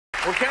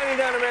We're counting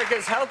down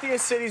America's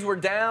healthiest cities. We're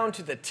down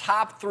to the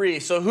top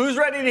 3. So who's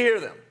ready to hear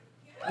them?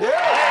 Yeah.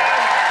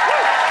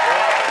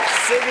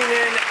 Sitting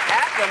in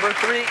at number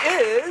 3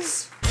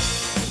 is...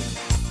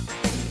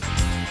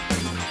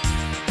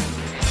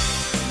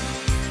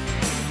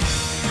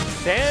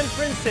 San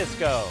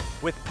Francisco.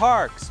 With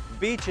parks,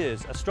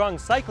 beaches, a strong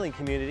cycling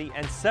community,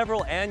 and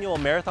several annual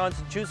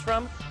marathons to choose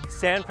from,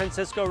 San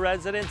Francisco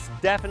residents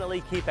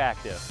definitely keep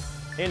active.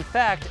 In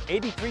fact,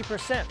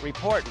 83%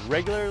 report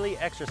regularly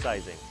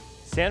exercising.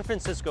 San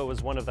Francisco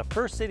was one of the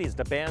first cities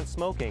to ban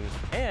smoking,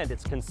 and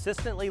it's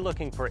consistently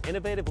looking for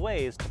innovative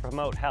ways to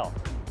promote health.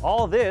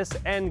 All this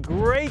and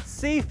great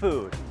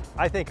seafood.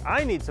 I think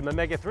I need some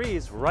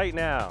omega-3s right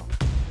now.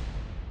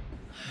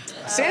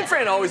 San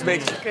Fran always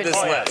makes this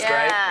list,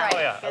 right? Oh,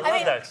 yeah. I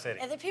love that city.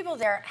 And the people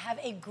there have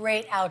a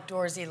great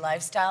outdoorsy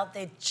lifestyle.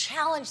 They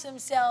challenge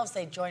themselves,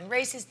 they join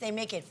races, they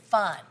make it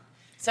fun.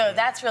 So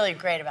that's really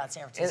great about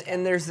San Francisco.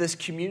 And there's this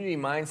community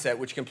mindset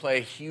which can play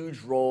a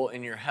huge role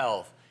in your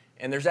health.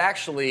 And there's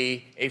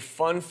actually a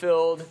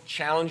fun-filled,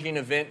 challenging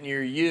event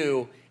near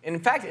you. And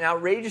in fact, an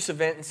outrageous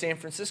event in San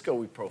Francisco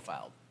we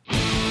profiled.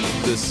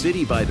 The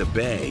city by the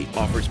bay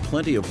offers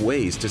plenty of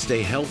ways to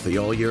stay healthy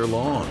all year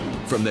long.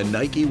 From the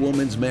Nike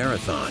Women's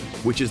Marathon,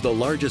 which is the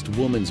largest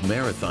women's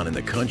marathon in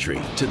the country,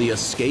 to the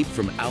Escape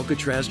from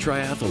Alcatraz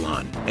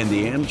Triathlon and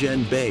the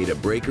Amgen Bay to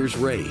Breakers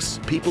Race,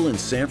 people in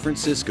San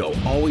Francisco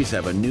always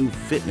have a new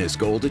fitness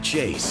goal to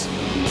chase.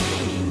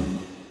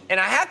 And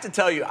I have to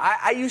tell you,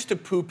 I used to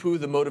poo-poo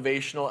the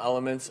motivational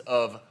elements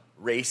of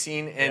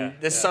racing, and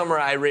this summer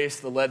I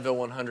raced the Leadville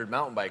 100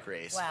 mountain bike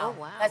race. Wow.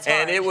 Oh, wow. That's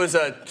hard. And it was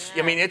I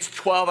mean, it's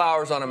 12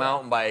 hours on a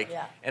mountain bike.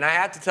 Yeah. And I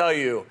have to tell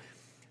you,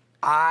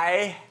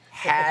 I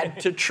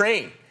had to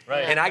train.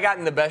 Right. And I got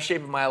in the best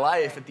shape of my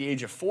life at the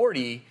age of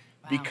 40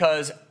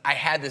 because I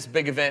had this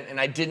big event and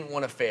I didn't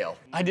want to fail.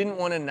 I didn't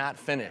want to not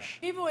finish.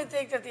 People would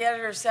think that the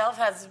editor herself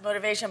has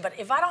motivation, but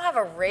if I don't have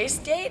a race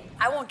date,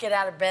 I won't get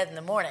out of bed in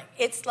the morning.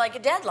 It's like a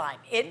deadline.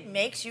 It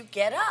makes you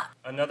get up.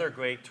 Another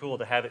great tool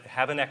to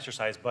have an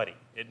exercise buddy.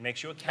 It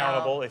makes you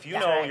accountable. If you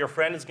know your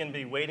friend is going to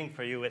be waiting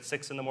for you at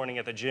 6 in the morning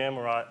at the gym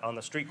or on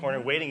the street corner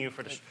waiting you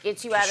for to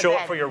show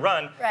up for your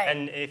run,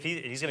 and if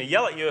he's going to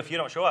yell at you if you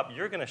don't show up,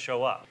 you're going to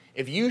show up.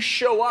 If you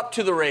show up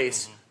to the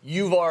race,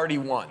 you've already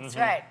won. That's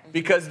right.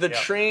 Because the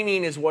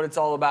training is what it's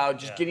all about,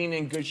 just getting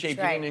in good shape,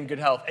 getting in good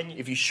health. And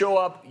if you show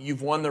up,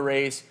 you've won the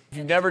race. If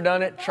you've never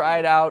done it, try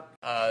it out.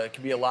 It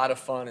can be a lot of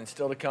fun. And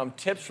still to come,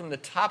 tips from the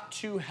top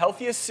 2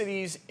 healthiest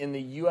cities in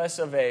the US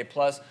of A.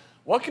 Plus,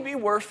 what could be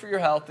worse for your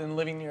health than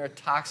living near a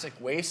toxic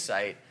waste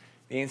site?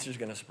 The answer is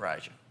going to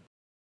surprise you.